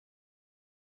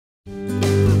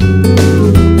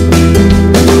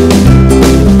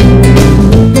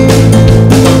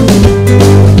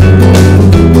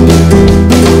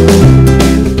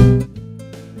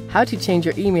how to change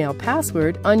your email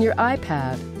password on your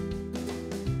iPad.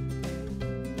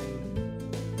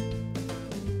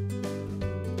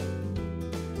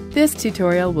 This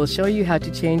tutorial will show you how to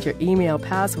change your email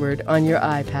password on your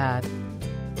iPad.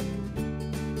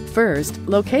 First,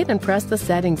 locate and press the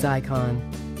settings icon.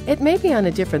 It may be on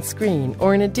a different screen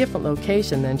or in a different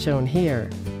location than shown here.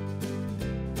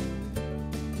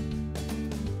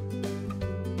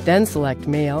 Then select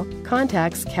Mail,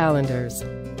 Contacts, Calendars.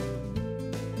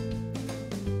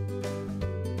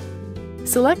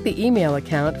 Select the email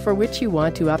account for which you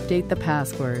want to update the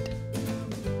password.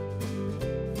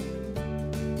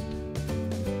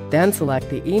 Then select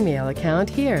the email account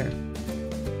here.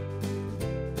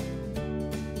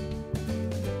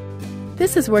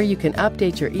 This is where you can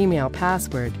update your email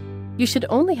password. You should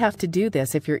only have to do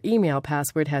this if your email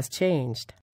password has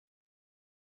changed.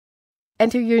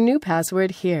 Enter your new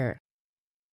password here.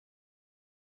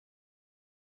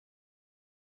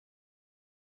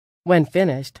 When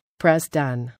finished, press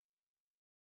Done.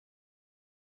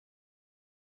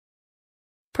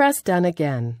 Press Done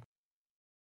again.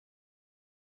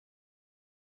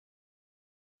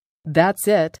 That's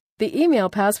it. The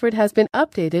email password has been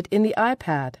updated in the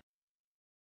iPad.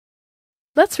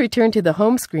 Let's return to the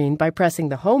home screen by pressing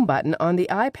the Home button on the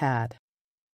iPad.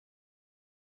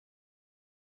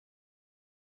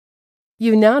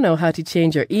 You now know how to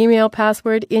change your email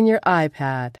password in your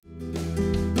iPad.